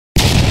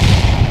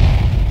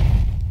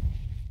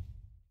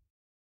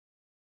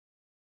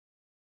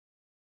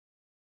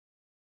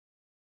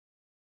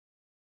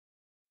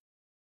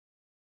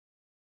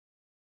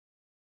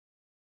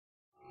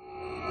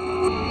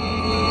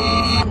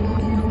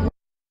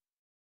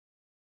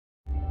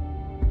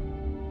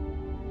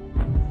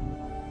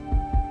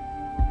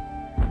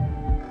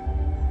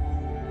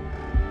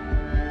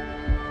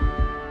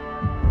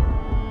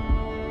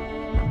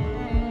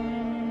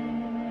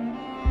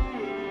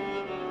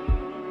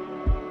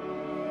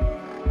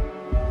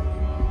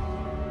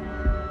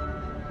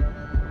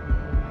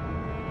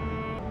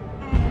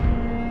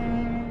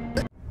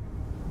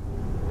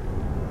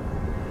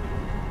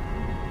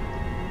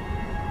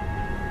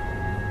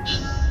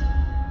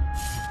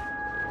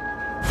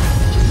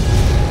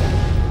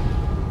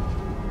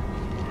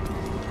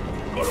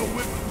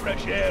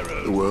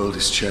The world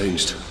has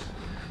changed.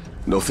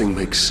 Nothing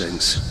makes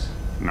sense.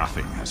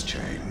 Nothing has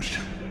changed.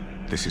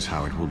 This is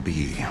how it will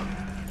be.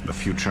 The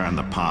future and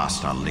the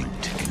past are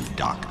linked in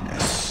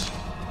darkness.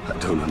 I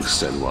don't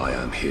understand why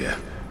I'm here.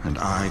 And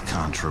I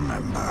can't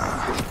remember.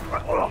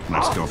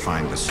 Let's go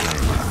find the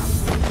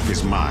slaver.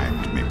 His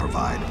mind may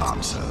provide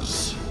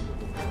answers.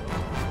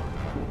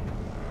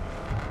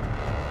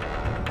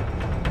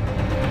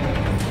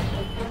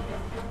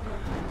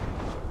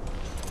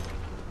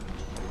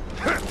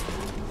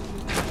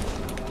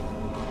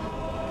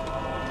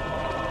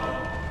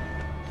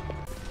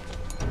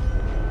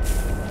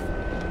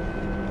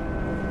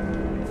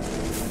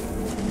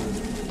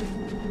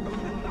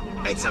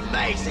 It's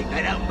amazing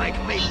they don't make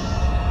me...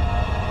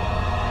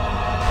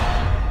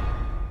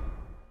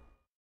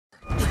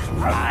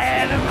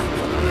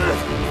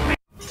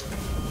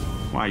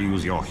 Why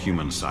use your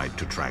human sight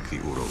to track the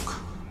Uruk?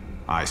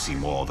 I see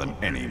more than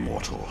any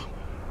mortal.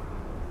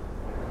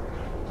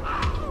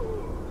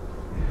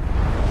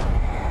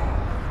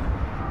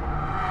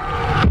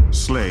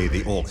 Slay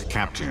the Orc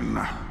captain,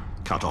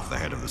 cut off the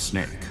head of the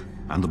snake,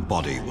 and the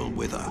body will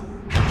wither.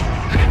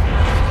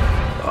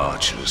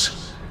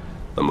 Archers.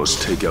 I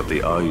must take out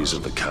the eyes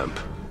of the camp.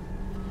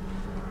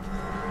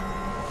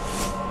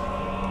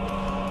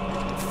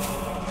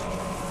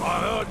 I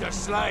heard the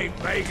slave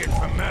begging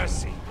for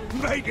mercy,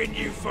 begging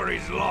you for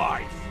his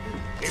life.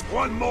 If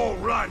one more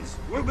runs,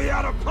 we'll be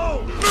out of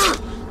pole.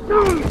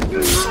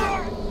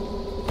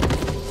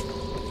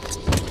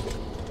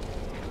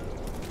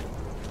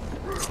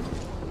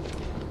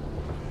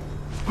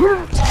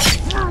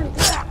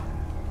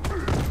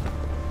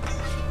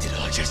 Did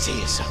I just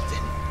hear something?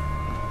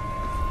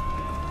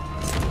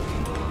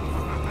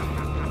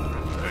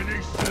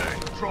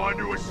 Trying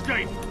to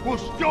escape will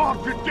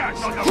starve to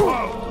death on the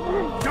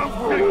boat! Don't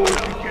think you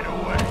can get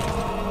away!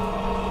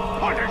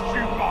 I'll just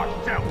shoot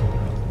myself!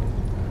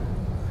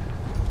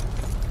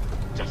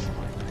 Just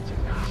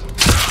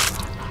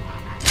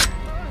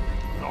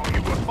thought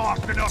you were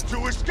fast enough to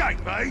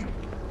escape, eh?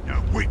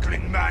 No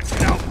weakling man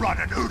can outrun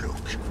an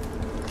Uruk!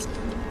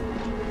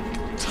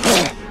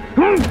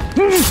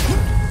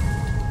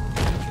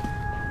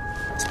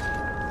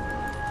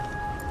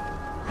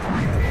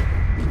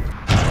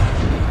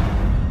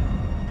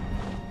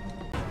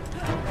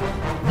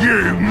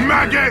 You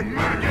maggot!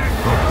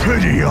 A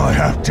pity I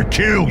have to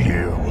kill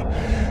you.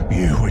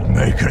 You would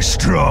make a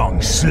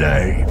strong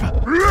slave.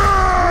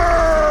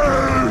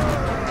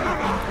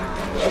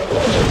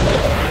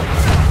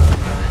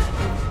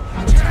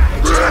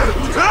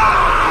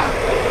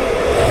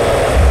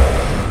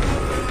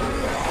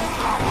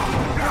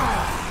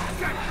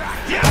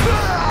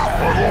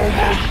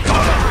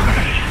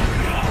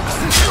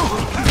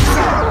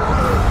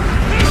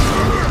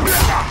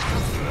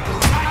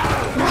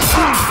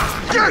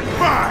 Get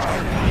back!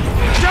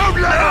 Don't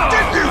let him!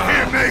 Did you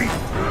hear me?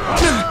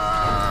 Kill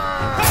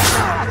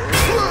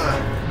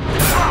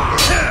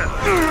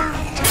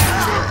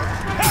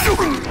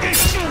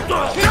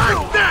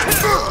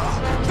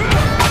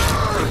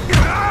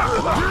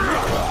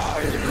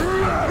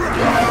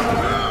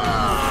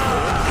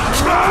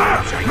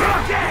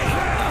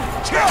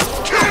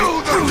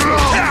the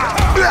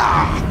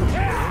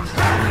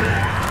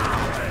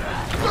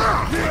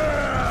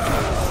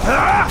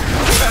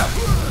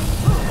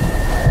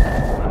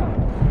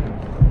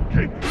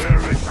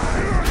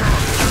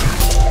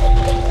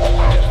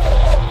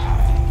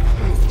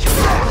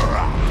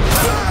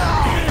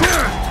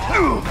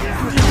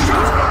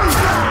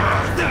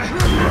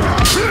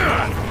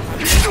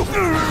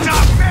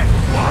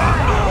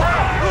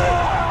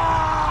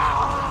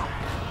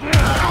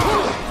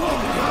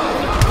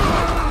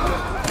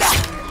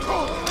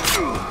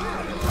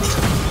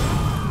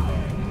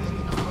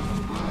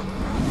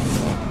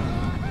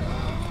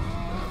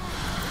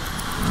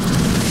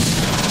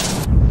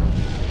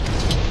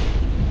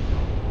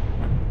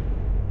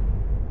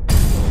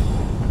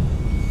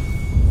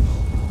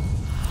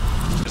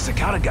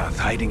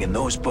hiding in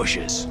those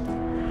bushes.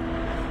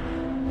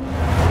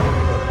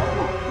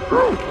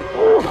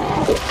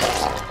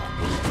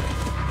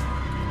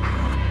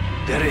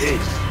 There it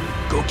is.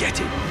 Go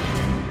get it.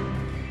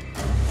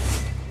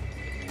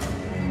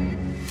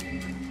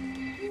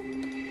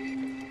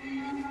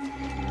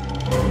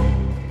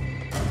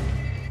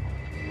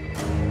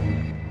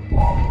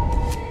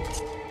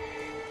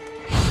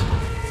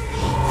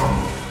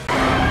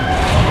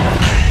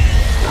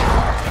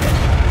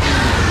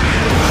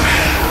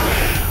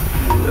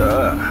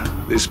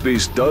 This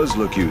beast does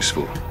look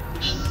useful.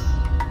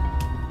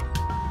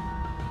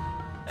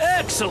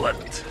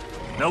 Excellent!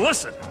 Now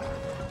listen,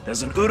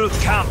 there's an Uruk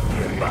camp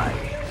nearby.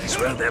 It's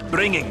where they're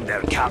bringing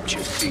their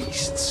captured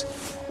beasts.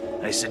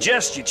 I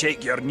suggest you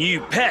take your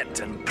new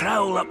pet and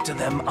prowl up to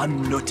them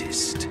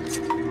unnoticed.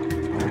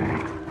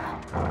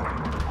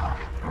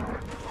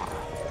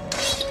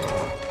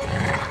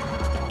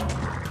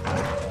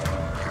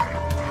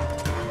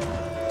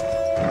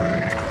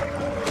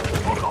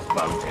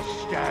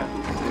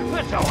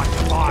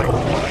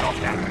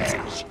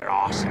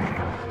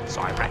 units,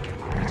 I reckon,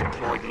 will be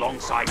deployed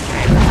alongside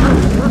them.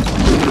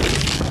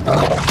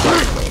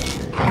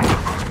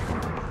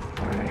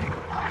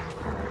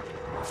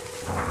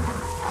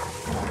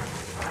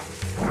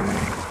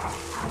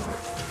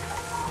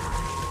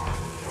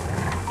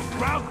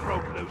 Crowd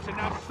broke loose, and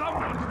now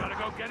someone's gotta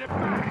go get it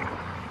back.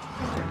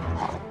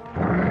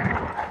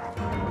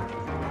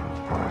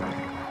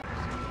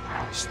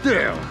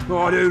 Still,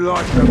 I do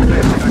like the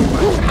best.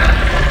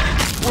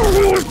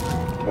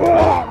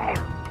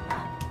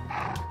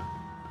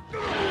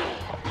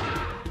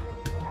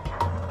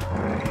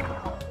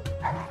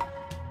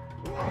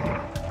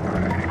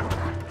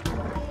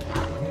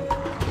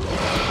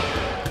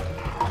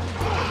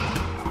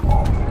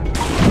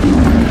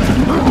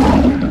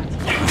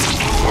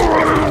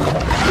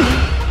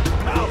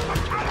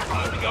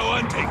 Time to go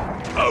hunting.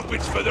 Hope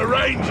it's for the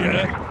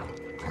Ranger.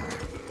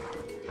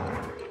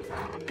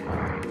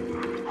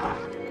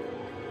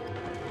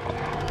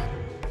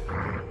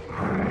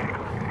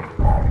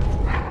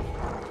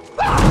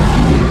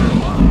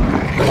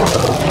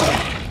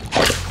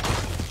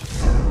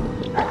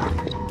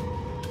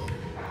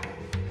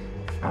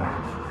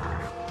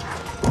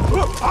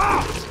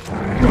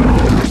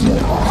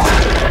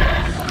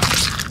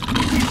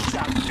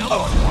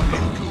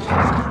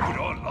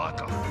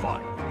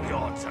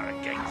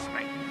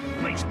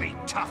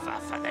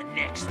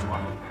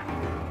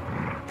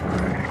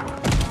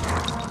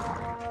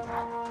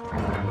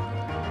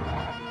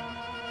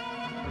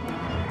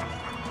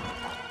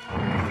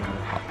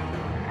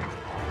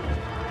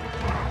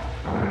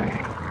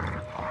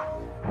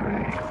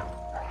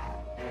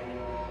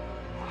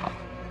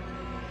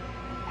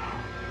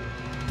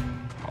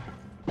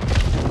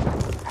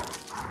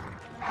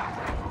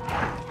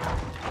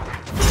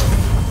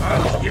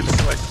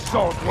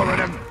 Assault were an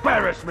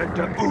embarrassment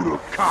to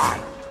Uruk-hai.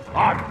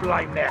 I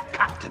blame their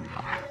captain.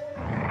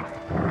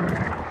 I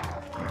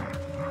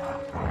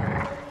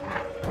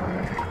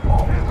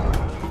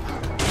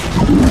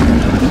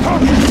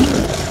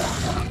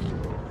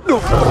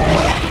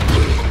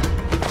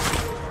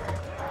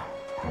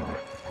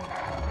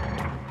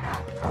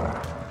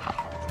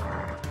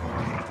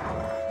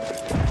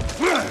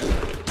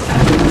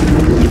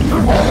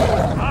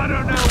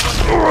don't know what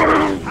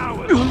the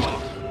powers are,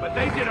 but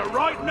they did a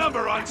right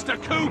number on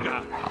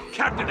Stakuga.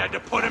 Captain had to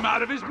put him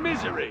out of his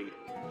misery.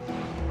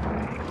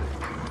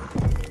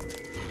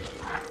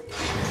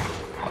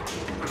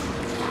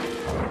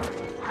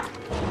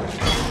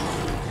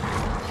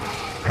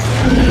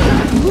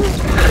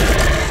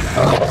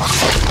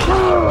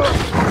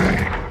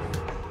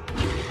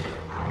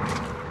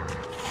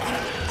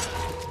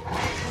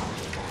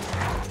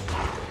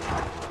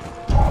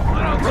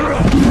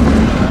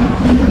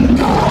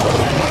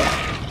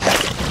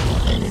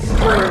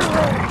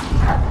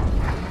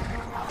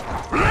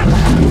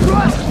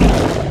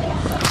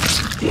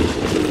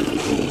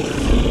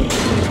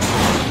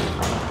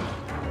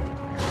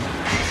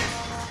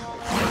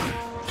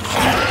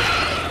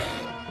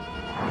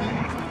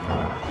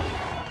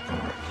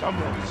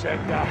 Someone said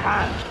the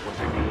hand was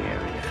in the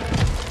area.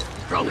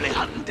 Probably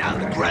hunting down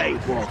the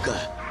grave walker.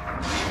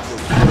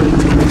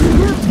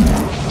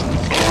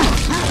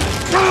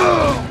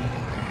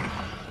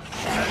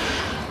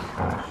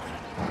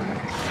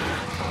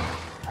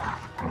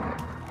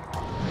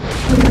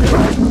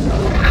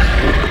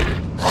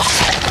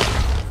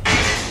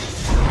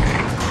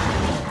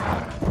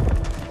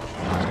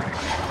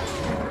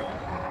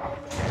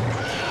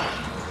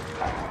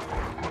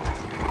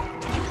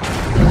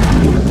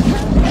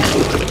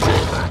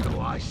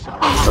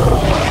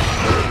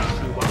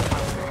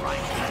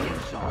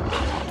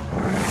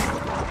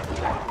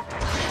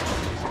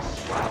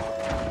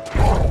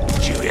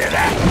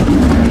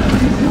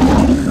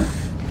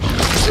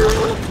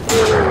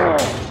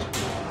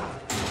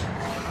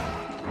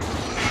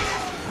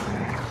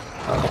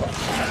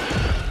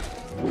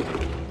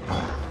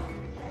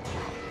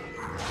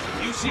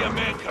 See a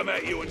man come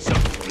at you and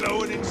something's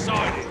glowing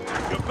inside it,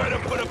 you better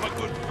put up a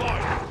good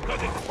fight,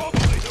 because it's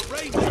probably the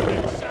Ranger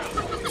himself.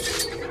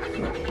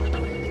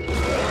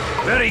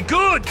 Very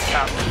good,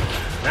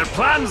 Captain. Their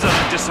plans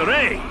are in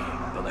disarray,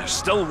 but there's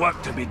still work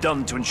to be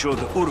done to ensure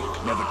the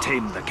Uruk never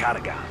tamed the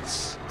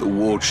Karagans. The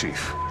war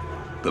chief.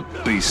 The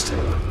beast.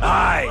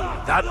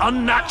 Aye, that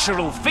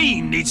unnatural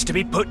fiend needs to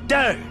be put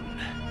down.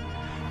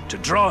 To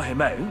draw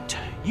him out,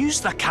 use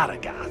the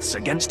Karagans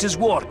against his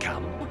war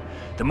camp.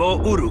 The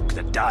more Uruk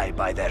that die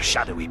by their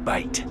shadowy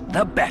bite,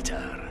 the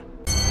better.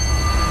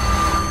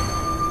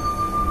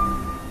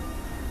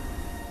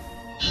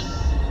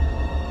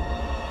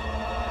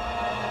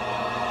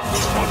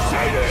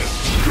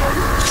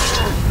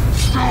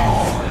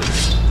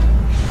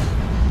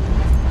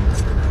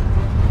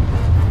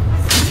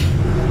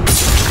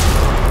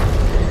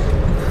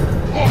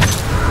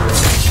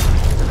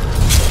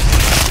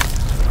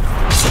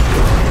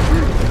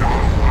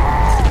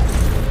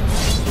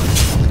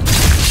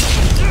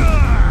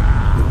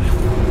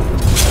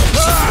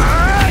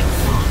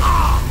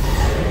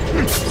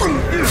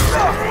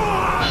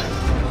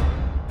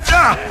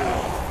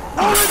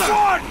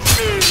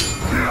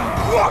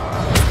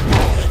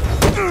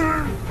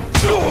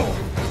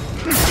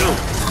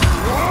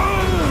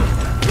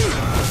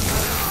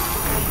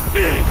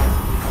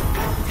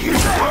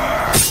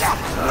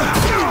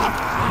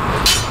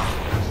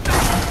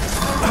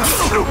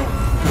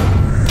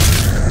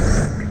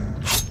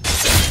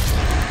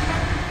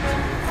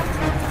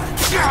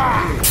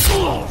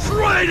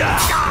 Traitor!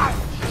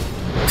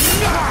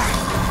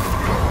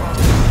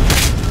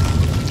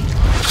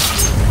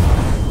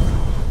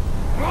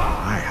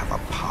 I have a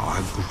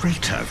power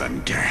greater than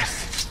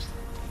death.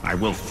 I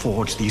will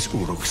forge these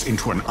Uruks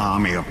into an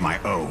army of my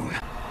own.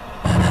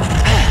 I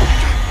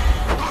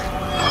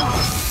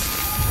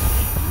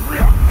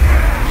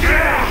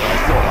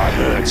thought I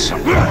heard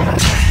something.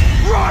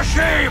 Rush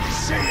him!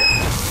 See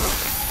it!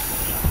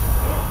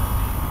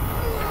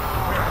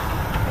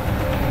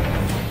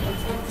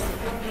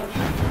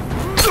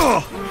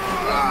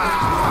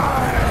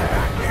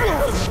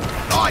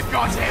 I've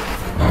got him!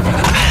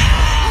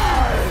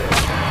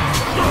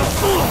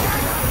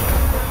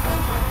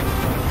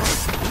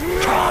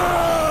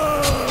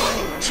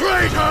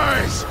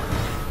 Traitors!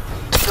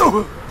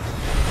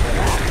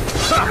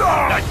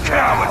 That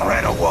coward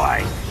ran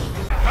away!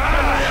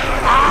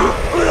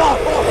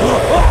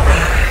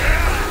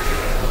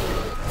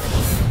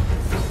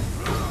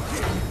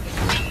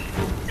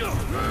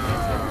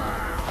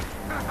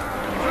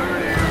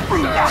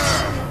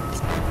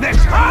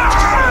 Next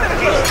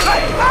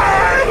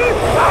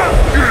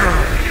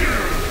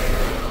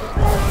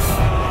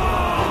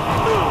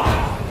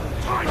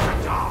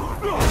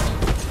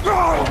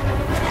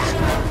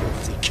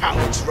The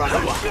cowards run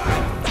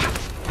away.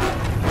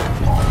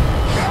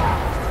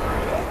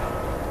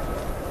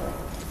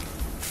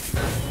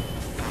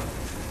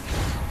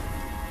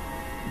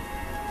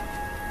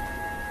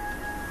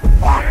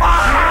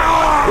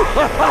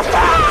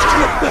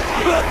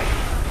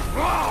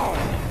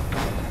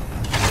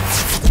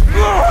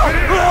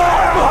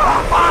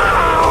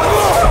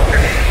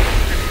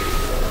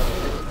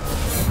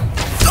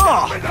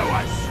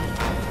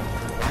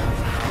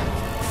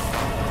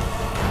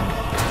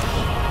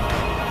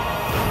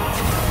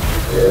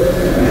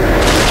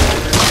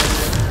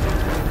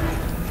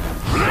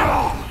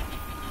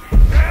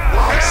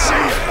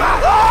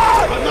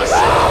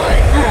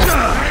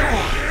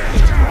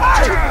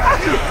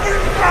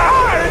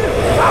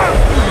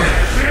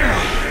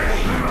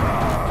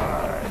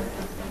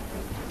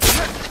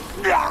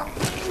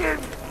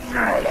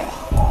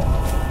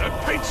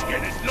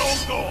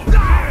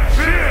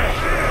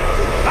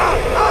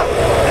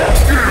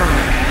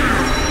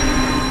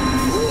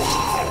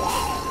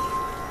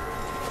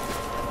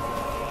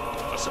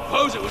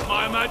 suppose it was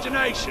my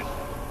imagination.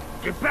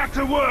 Get back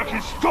to work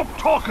and stop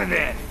talking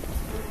then!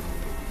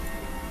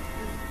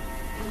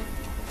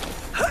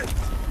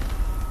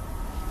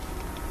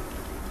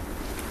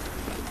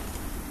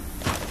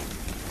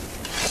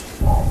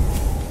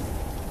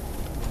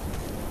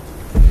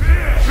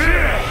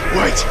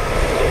 Wait!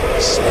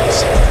 Smells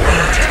something.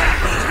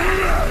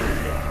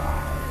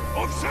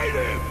 I've seen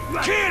him!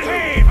 Kill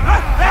him!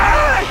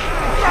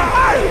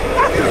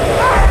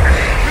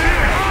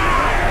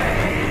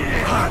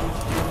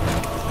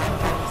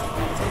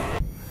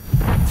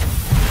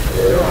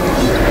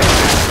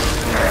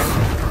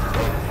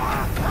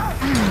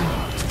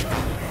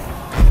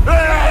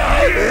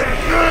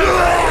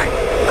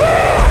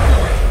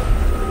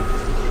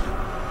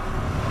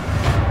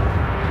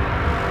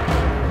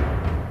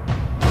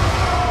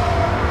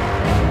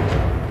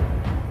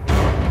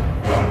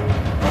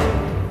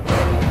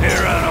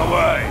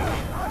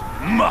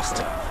 Must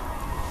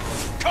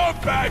have. Come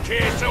back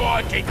here so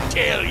I can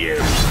kill you.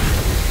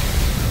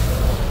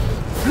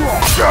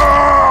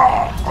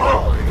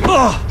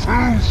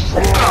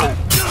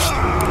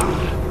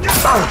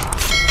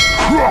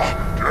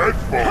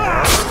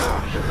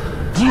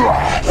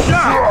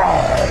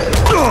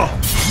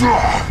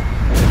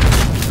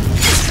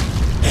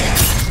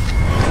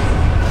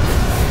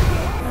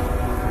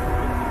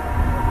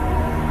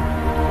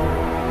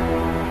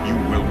 You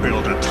will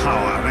build a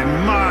tower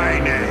in my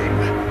name.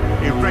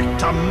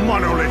 Erect a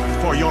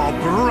monolith for your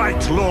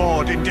bright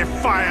lord in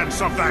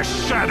defiance of the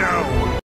shadow!